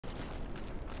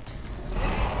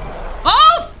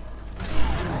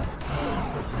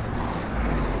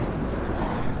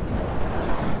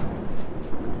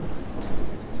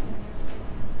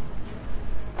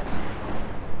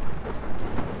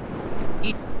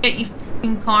Get you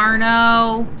f***ing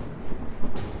Carno.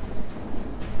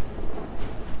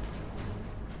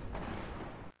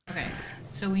 Okay,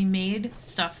 so we made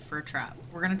stuff for a trap.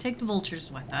 We're gonna take the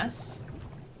vultures with us.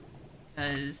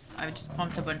 Because I just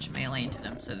pumped a bunch of melee into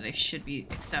them, so they should be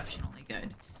exceptionally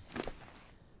good.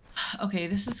 Okay,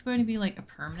 this is going to be like a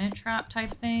permanent trap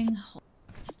type thing. Holy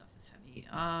fuck, this stuff is heavy.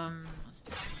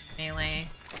 Let's do melee.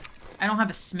 I don't have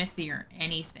a smithy or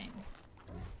anything.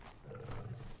 This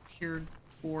is pure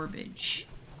garbage.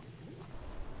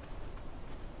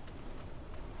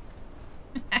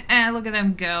 Look at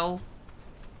them go.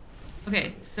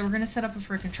 Okay, so we're gonna set up a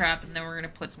freaking trap and then we're gonna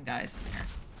put some guys in there.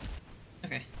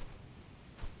 Okay.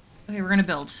 Okay, we're gonna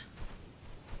build.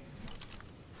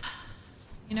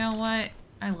 You know what?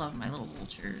 I love my little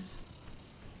vultures.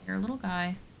 You're a little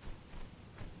guy.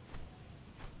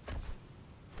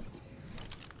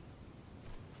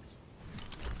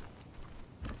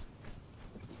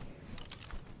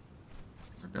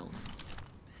 We're building.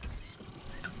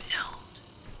 Build.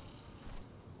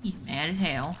 He's mad as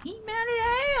hell. He's mad as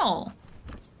hell.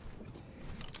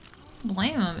 Don't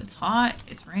blame him. It's hot.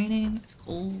 It's raining. It's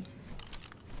cold.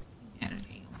 Mad as hell.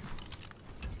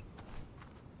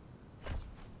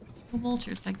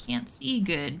 Vultures, I can't see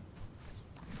good.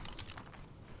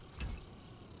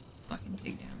 Fucking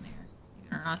pig down there. You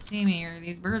better not see me or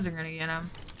these birds are gonna get him.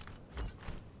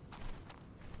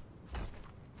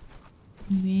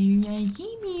 You better not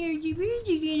see me or the birds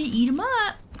are gonna eat him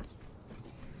up.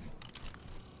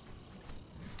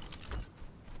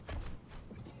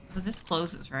 So this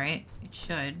closes, right? It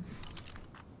should.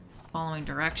 Just following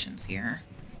directions here.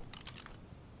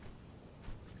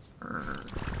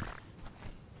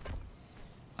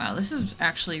 Wow, this is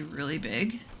actually really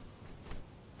big.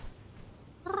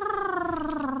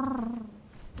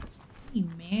 Be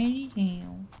mad as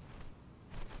hell.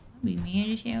 I'll be mad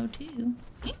as hell too.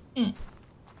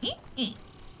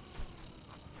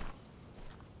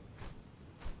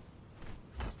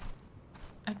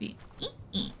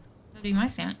 That'd be my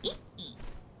sound.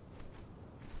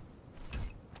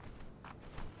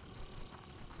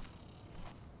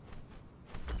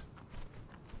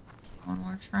 One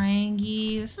more triangle.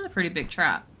 This is a pretty big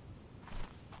trap.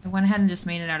 I went ahead and just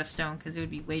made it out of stone because it would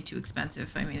be way too expensive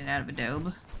if I made it out of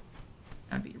adobe.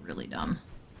 That would be really dumb.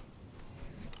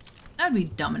 That would be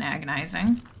dumb and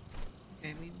agonizing.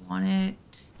 Okay, we want it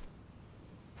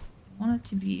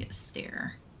to be a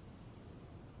stair.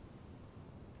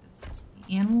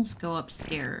 The animals go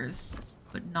upstairs,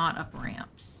 but not up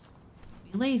ramps.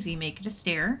 Don't be lazy, make it a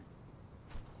stair.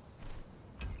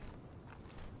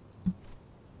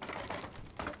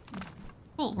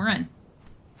 Cool, we're in.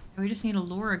 We just need to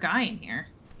lure a guy in here,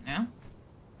 you know?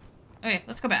 Okay,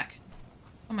 let's go back.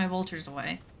 Put my vultures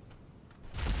away.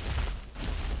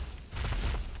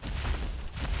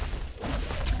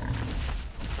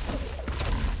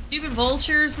 Stupid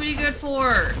vultures, what are you good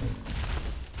for?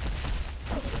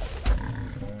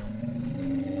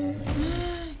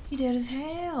 He dead as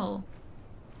hell.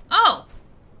 Oh!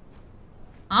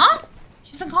 Huh?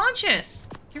 She's unconscious.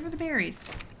 Give her the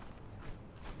berries.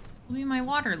 Will be my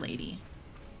water lady.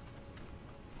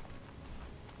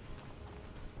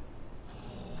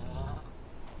 Oh,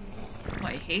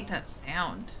 I hate that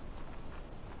sound.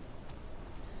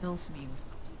 It fills me with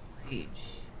deep rage.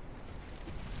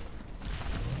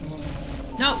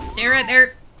 No, stay right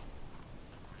there.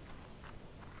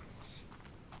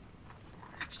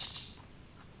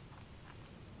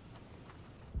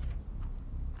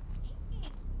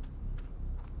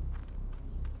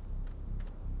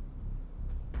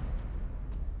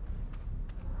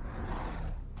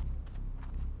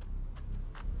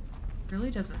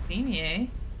 Really doesn't see me, eh?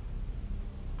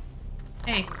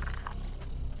 Hey.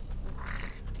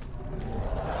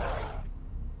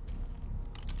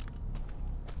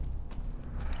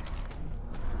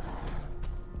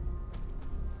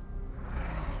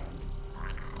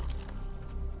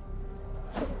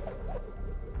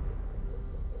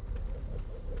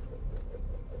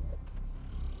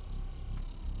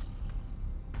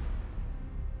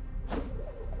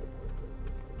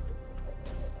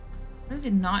 I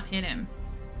did not hit him.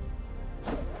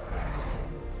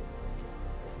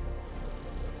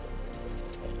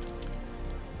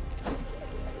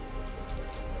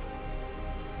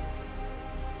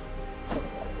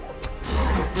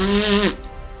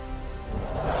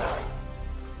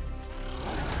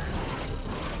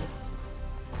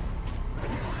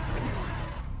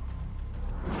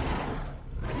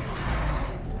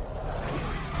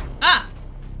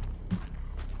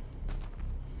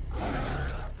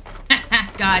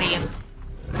 Got him.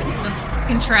 The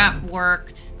fucking trap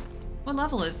worked. What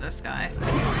level is this guy?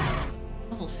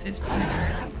 Level 15.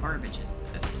 What garbage is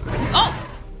this?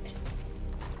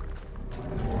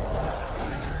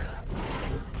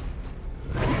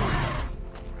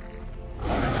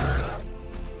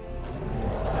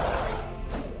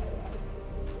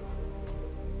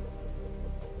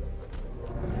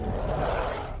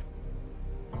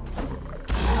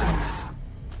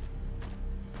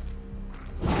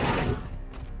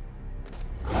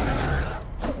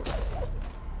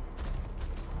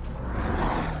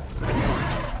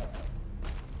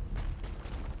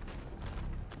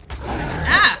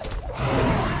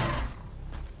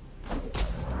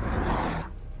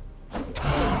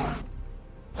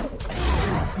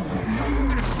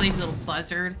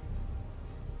 buzzard.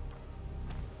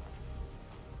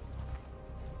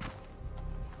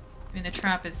 I mean, the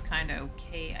trap is kind of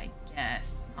okay, I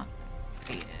guess. Not the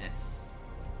greatest.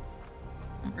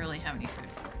 Don't really have any food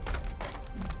for it.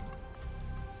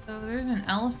 So there's an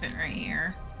elephant right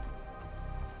here.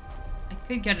 I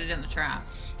could get it in the trap.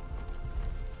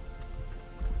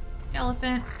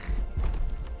 Elephant.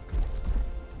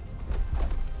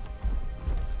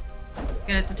 Let's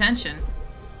get its attention.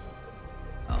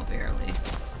 Oh, barely.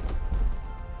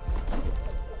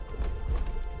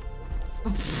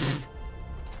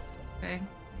 Okay,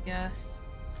 I guess.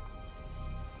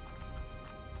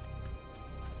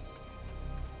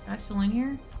 Am I still in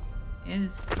here? It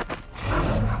is.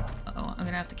 Uh-oh, I'm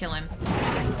gonna have to kill him.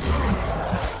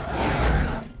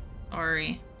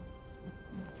 Sorry.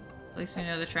 At least we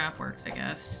know the trap works, I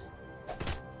guess.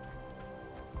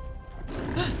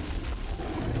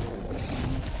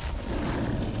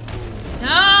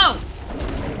 No!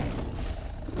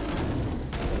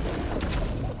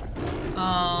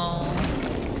 Oh.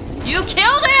 You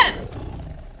killed him!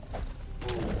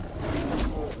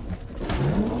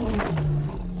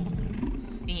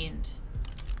 Fiend.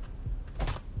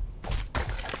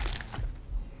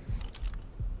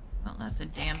 Well, that's a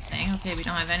damn thing. Okay, we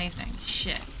don't have anything.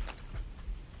 Shit.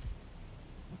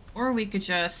 Or we could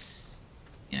just,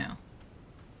 you know,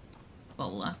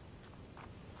 Ebola.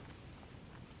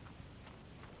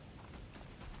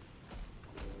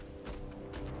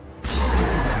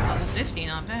 Level 50,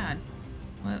 not bad.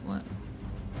 What?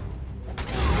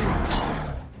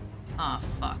 Ah, oh,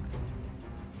 fuck.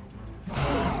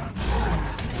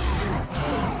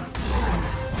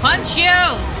 Punch you!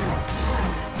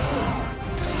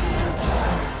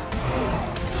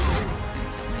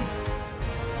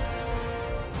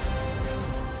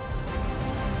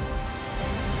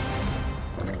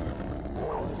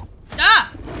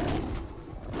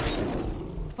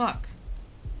 Fuck.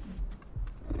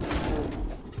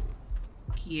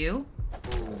 You.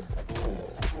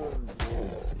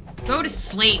 Go to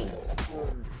sleep.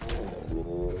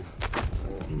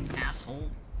 Asshole.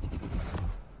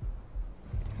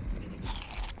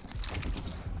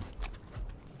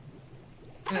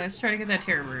 Okay, let's try to get that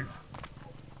terror bird.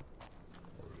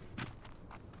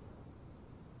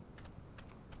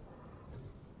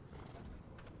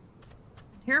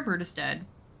 The terror bird is dead.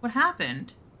 What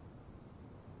happened?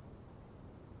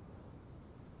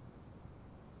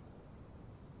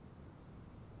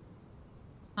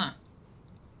 Huh.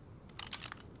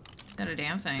 Not a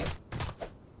damn thing.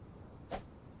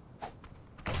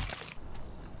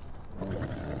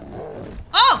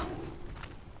 Oh!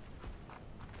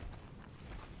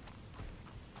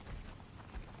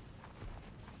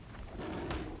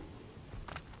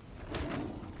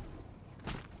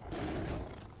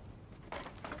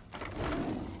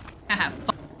 Haha,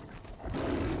 fuck.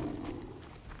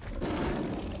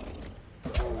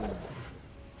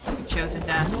 You chosen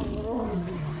death.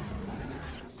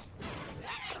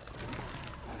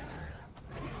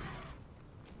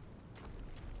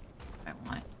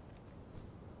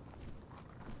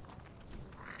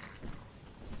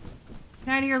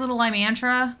 Get out of here, little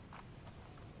Lymantra.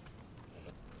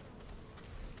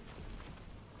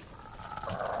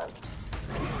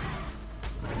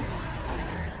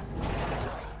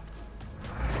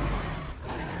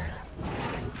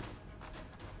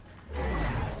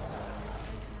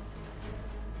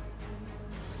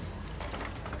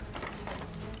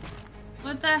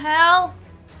 What the hell?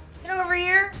 Get over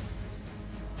here.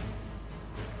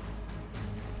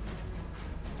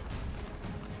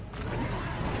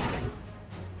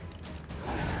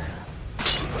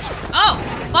 Oh,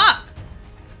 fuck!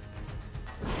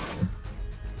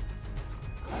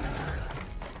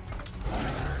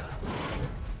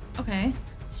 Okay.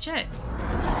 Shit.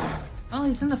 Oh,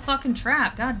 he's in the fucking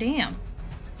trap. God damn.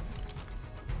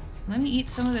 Let me eat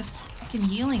some of this fucking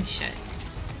healing shit.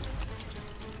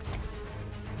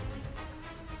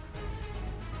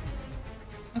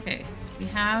 Okay, we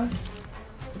have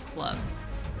the club.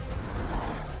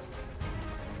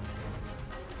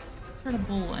 Let's try to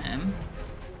bull him.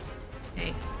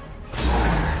 Okay.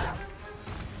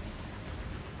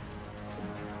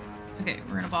 Okay,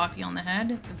 we're gonna bop you on the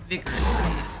head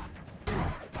vigorously.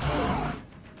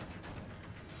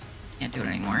 Can't do it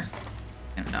anymore.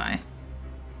 He's gonna die.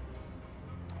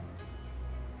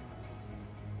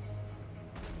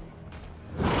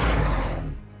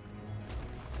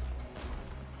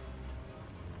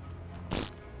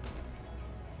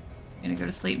 Gonna go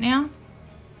to sleep now?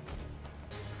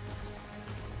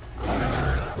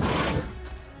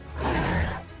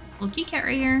 Little key cat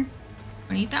right here.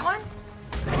 Wanna eat that one?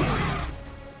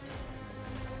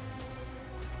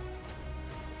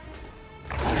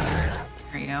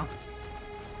 go.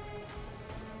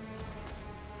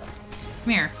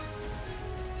 Come here.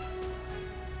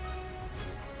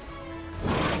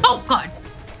 Oh, God!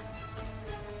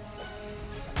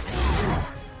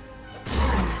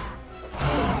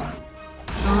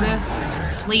 Go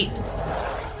to sleep.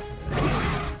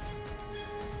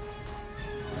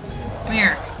 Come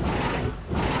here.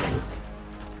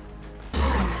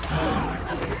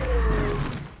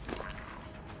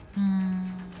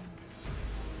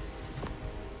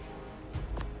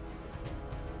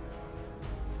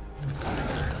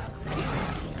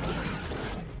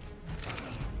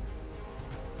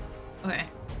 Okay.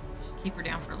 Just keep her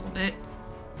down for a little bit.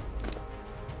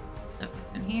 Stuff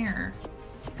is in here.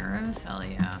 Some arrows? Hell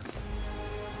yeah.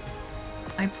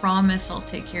 I promise I'll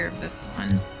take care of this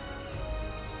one.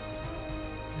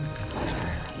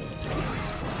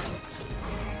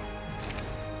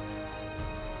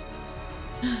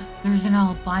 There's an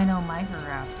albino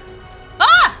microraptor.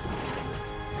 Ah!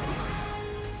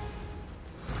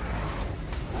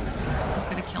 It's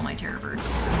gonna kill my terror bird.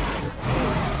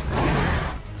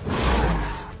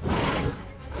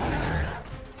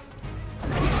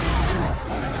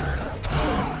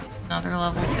 Another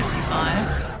level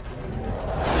 55.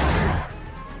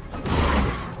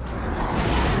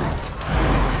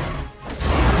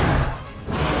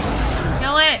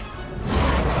 Kill it!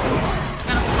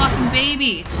 Got a fucking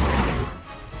baby.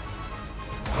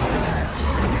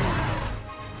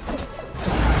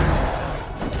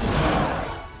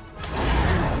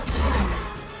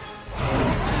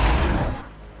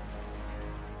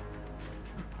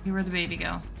 Where'd the baby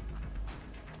go?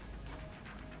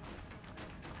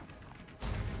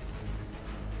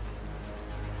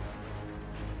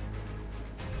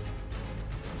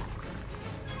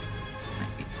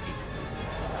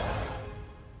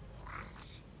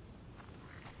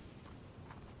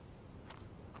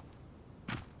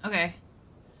 Okay.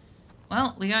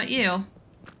 Well, we got you.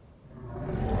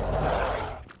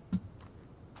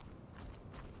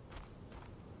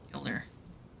 Killed her.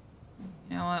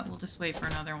 You know what? We'll just wait for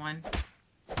another one.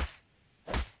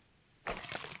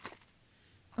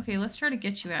 Okay, let's try to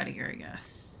get you out of here, I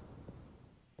guess.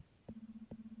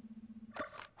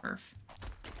 Perf.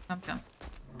 Come.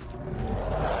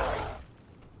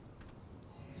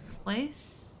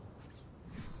 Place.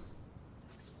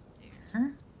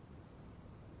 There.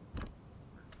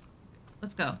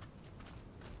 Let's go.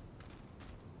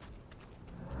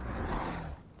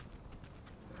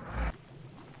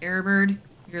 Airbird,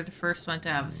 you're the first one to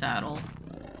have a saddle.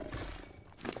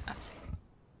 Fantastic.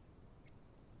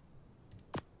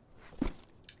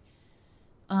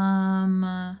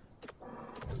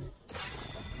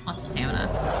 Lots of stamina.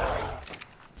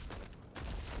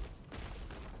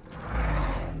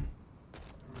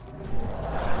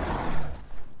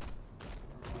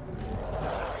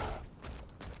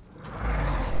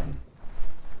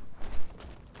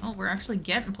 Oh, we're actually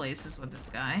getting places with this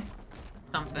guy.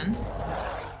 That's something.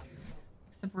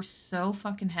 Except we're so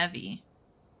fucking heavy.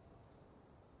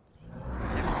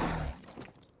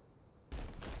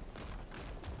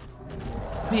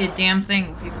 Be a damn thing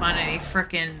if we find any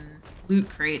frickin' loot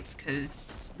crates,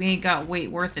 cause we ain't got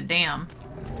weight worth a damn.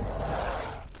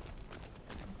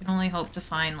 We can only hope to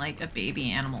find like a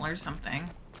baby animal or something.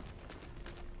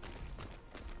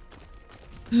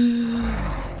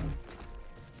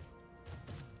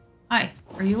 Hi,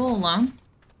 are you all alone?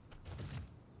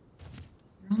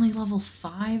 You're only level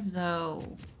 5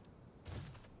 though.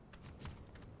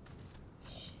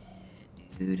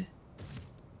 Shit, dude.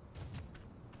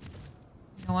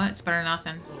 You know what? It's better than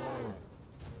nothing.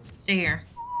 Stay here.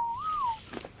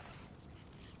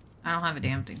 I don't have a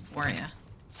damn thing for you.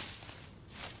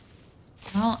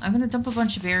 Well, I'm gonna dump a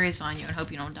bunch of berries on you and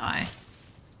hope you don't die.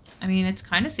 I mean, it's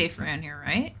kind of safe around here,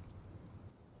 right?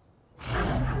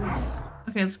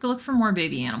 Okay, let's go look for more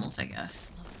baby animals, I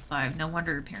guess. Level 5. No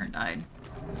wonder your parent died.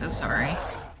 So sorry. It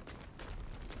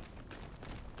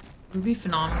would be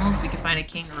phenomenal if we could find a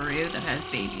kangaroo that has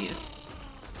babies.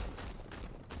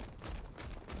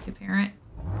 Good parent.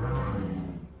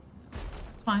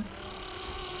 It's fine.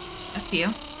 F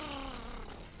you.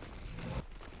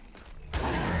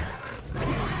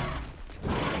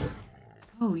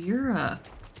 Oh, you're a...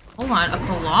 Hold on, a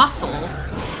colossal?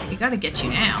 We gotta get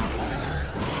you now.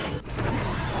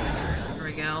 There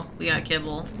we go. We got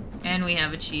kibble. And we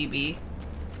have a chibi.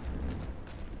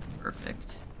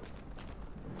 Perfect.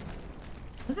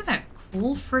 Look at that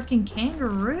cool freaking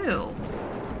kangaroo.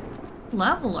 What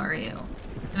level are you?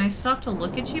 Can I stop to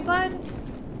look at you, bud?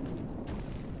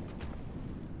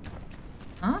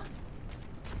 Huh?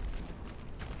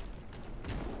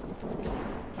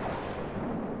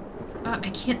 I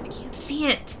can't see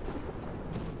it.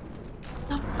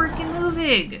 Stop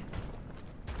big?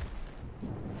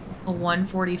 A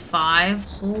 145?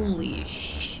 Holy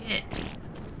shit.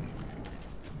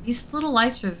 These little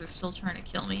icers are still trying to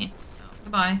kill me, so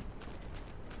goodbye.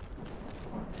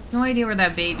 No idea where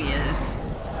that baby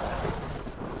is.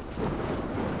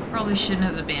 Probably shouldn't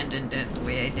have abandoned it the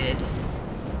way I did. It's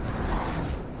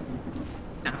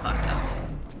kind of fucked up.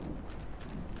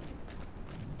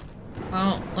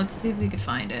 Well, let's see if we can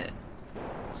find it.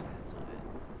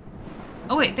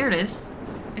 Oh wait, there it is.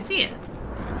 I see it.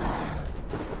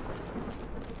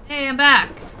 Hey, I'm back.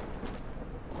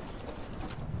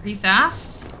 Are you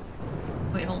fast?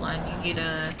 Wait, hold on. You need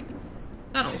a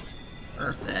scuttle.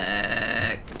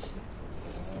 Perfect.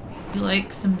 You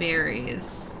like some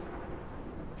berries.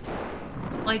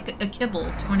 Like a kibble.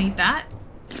 Do you want to eat that?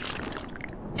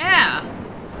 Yeah.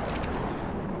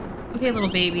 Okay,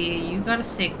 little baby. You gotta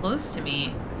stay close to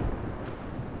me.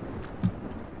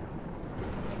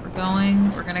 We're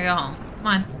gonna go home. Come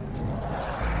on.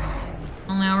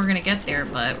 Well, now we're gonna get there,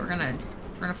 but we're gonna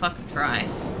fucking try.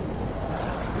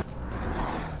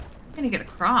 We're gonna get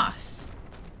across.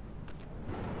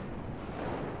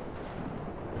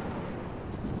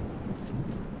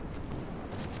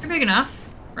 You're big enough,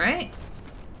 right?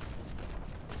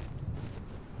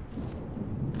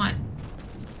 Come on.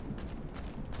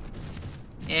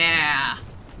 Yeah.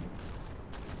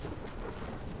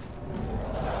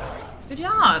 Good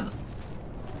job.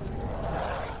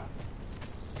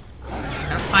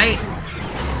 Gotta fight.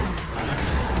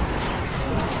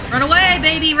 Run away,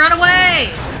 baby! Run away!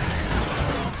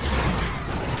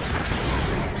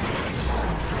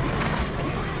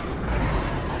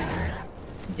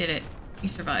 You did it. You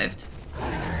survived.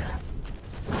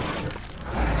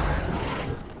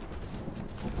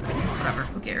 Whatever,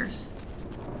 who cares?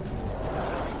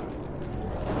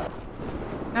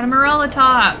 Got a Morella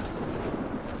Tops!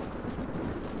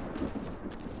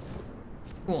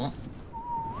 Cool.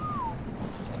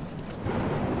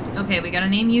 Okay, we gotta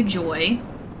name you Joy.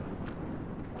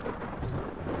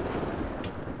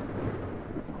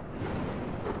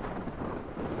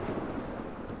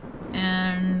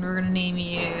 And we're gonna name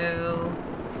you...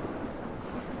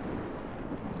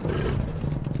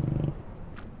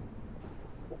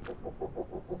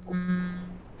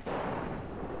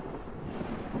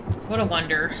 What a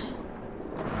wonder.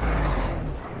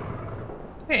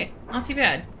 Okay, not too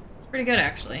bad. It's pretty good,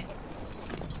 actually.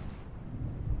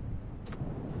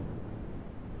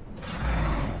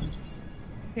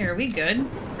 Okay, are we good?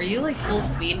 Are you, like, full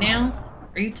speed now?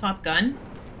 Are you Top Gun?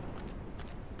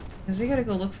 Because we gotta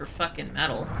go look for fucking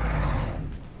metal.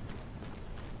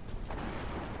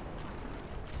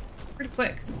 Pretty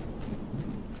quick.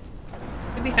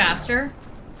 Could be faster.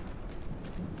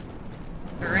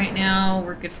 But right now,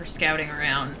 we're good for scouting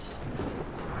around.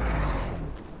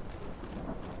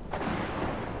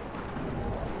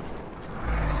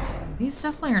 These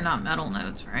definitely are not metal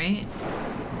nodes, right?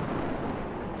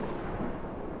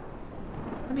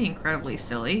 That'd be incredibly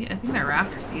silly. I think that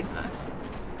raptor sees us.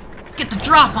 Get the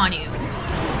drop on you!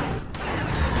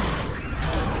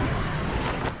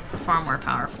 You're far more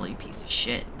powerful, you piece of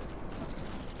shit.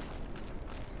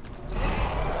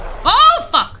 Oh,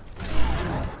 fuck!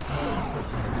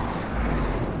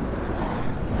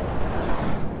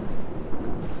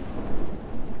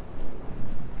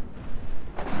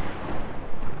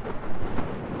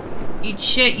 Eat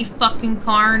shit, you fucking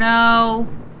carno.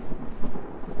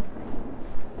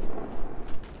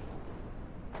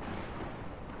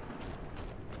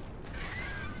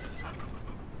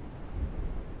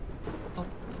 Oh,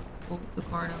 the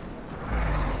carno.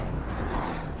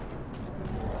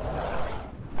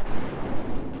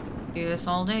 Do this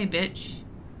all day, bitch.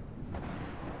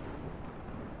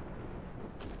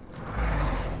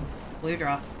 Blue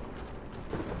drop.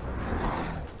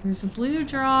 There's a blue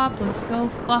drop. Let's go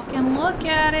fucking look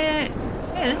at it.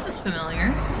 Hey, this is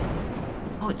familiar.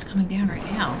 Oh, it's coming down right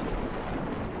now.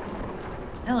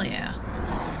 Hell yeah.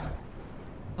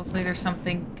 Hopefully there's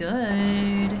something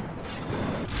good.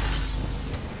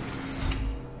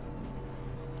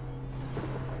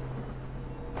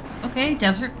 Okay,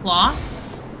 desert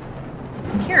cloth.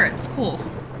 And carrots, cool.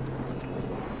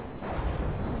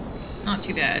 Not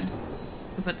too bad.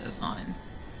 We'll put those on.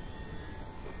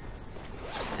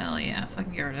 Hell yeah,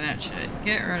 fucking get rid of that shit.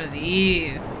 Get rid of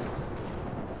these.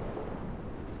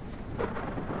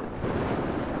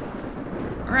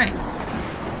 Alright.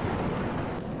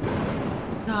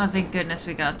 Oh, thank goodness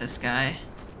we got this guy.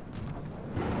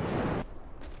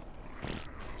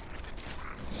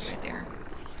 Right there.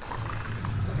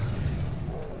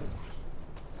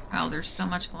 Wow, there's so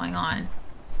much going on.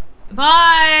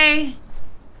 Goodbye!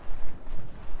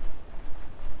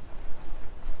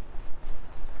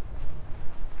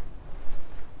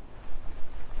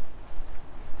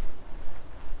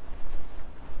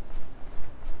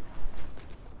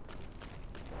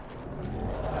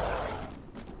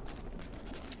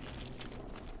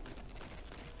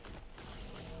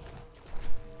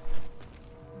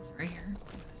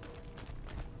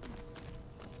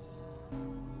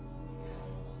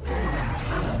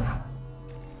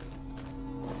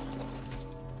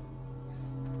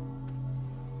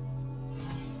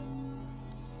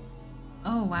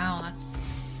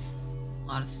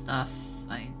 lot of stuff.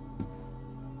 Okay.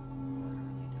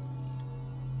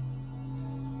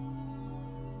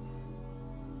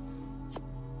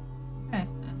 Yeah.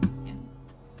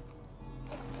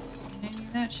 I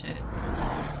need that shit.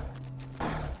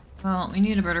 Well, we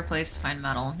need a better place to find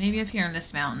metal. Maybe up here in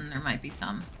this mountain there might be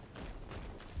some.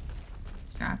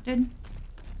 Distracted?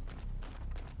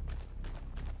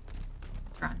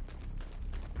 Let's run.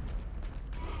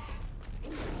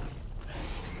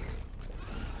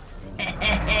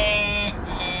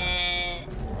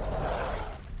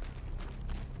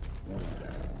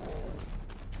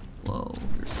 Whoa,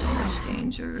 there's so much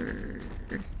danger.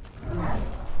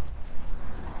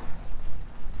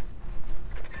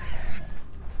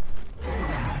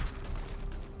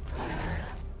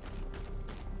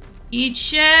 Eat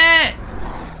shit!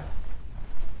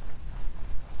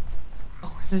 Oh,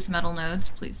 are those metal nodes?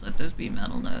 Please let those be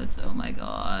metal nodes. Oh my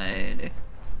god.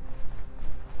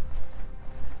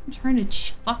 I'm trying to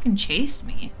fucking chase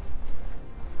me.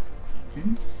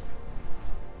 Demons.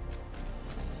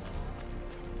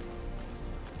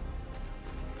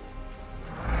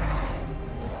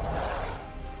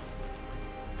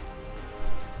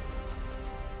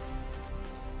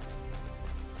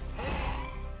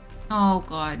 Oh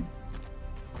god.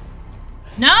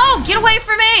 No! Get away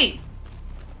from me!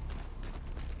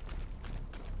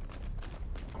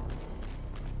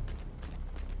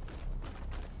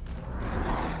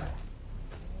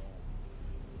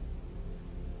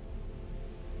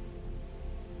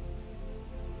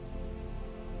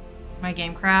 My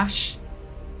game crash.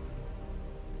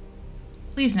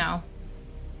 Please no.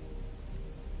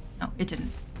 No, it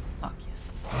didn't. Fuck yes.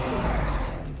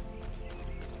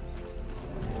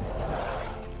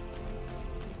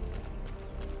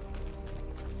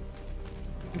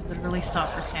 Literally stop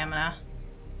for stamina.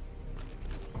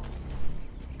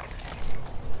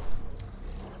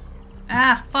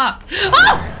 Ah, fuck.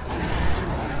 Oh!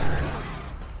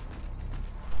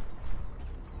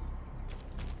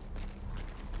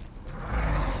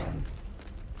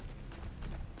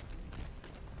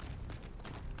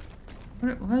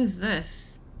 What is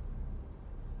this?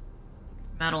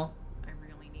 It's metal. I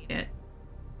really need it.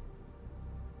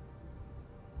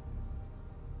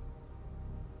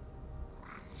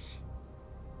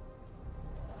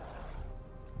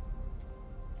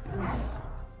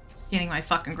 Standing my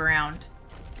fucking ground.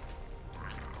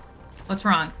 What's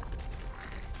wrong?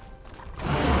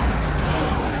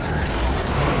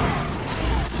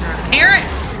 You're a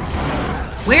parent!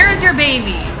 Where is your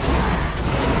baby?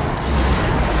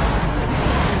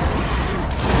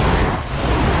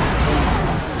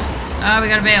 Oh, we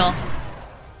gotta bail.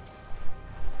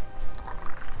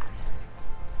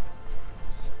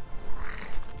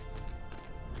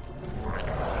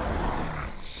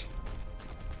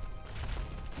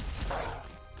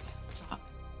 Stop.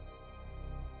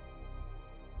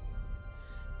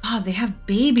 God, they have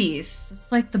babies.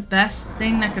 It's like the best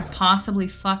thing that could possibly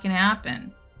fucking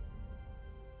happen.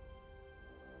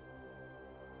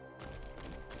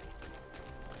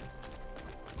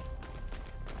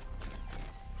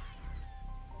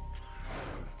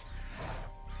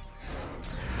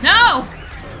 No!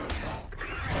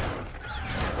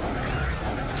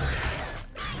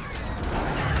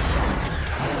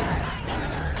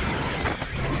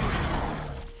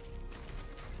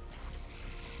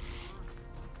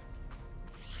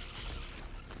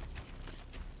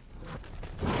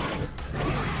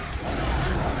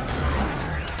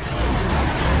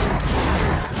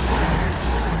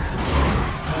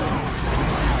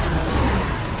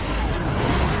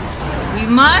 We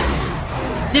must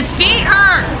defeat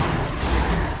her!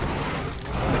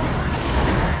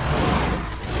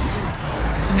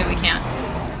 Okay, we can't.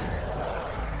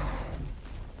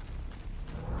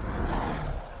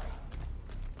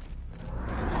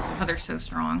 Oh, they're so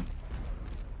strong.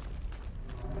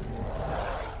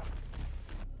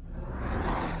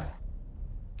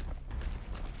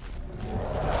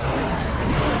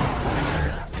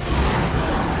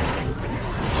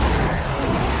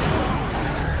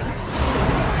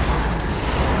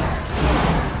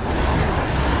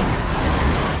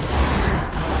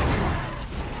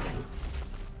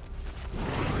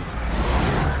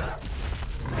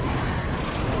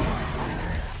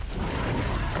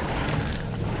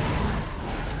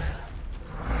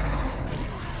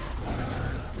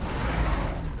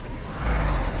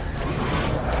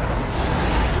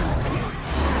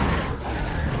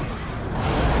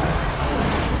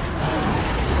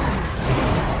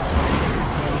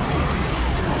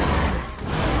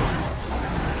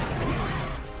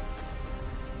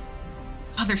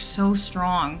 Oh, they're so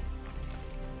strong.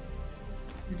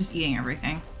 They're just eating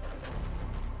everything.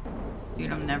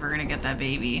 Dude, I'm never gonna get that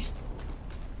baby.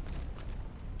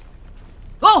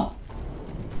 Oh!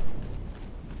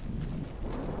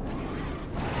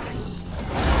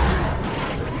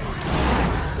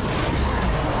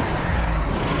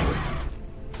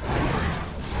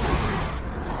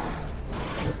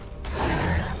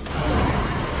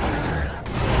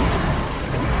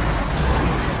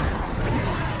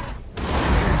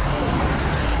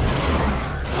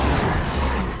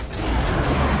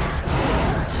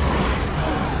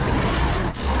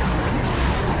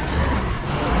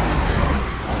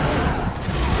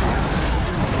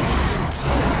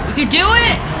 You do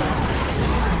it!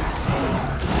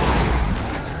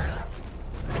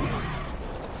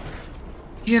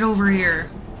 Get over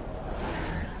here.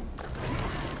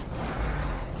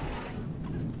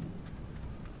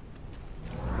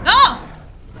 No!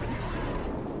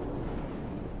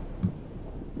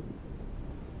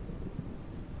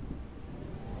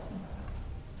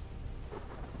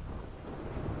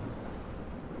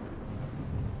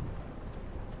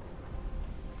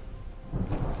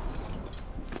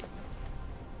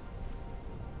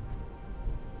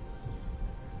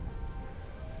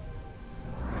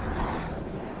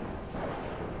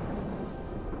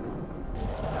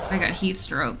 I got heat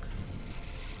stroke.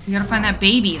 We gotta find that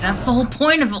baby. That's the whole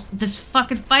point of this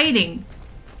fucking fighting.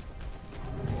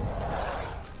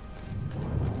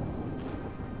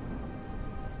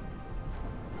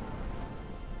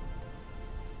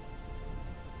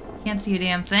 Can't see a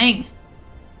damn thing.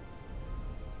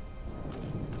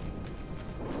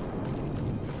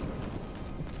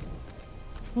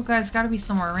 Look, guys, gotta be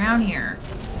somewhere around here.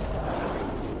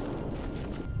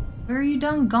 Where are you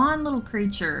done gone, little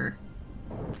creature?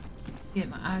 See it,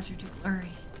 my eyes are too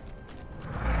blurry.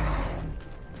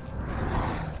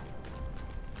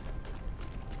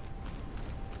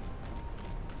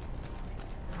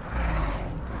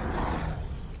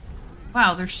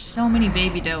 Wow, there's so many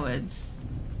baby doids.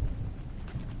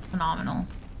 Phenomenal.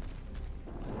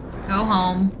 Let's go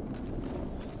home.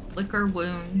 Lick our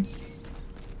wounds.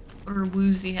 Put our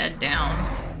woozy head down.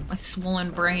 My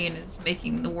swollen brain is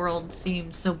making the world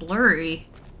seem so blurry.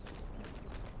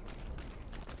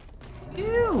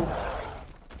 Ew.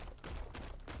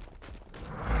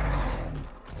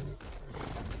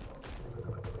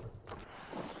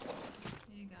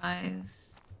 Hey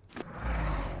guys.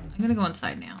 I'm gonna go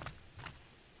inside now.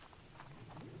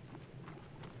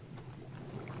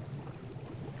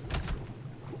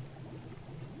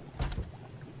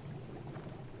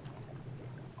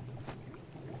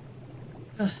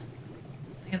 Ugh.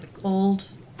 I have the cold,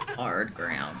 hard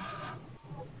ground.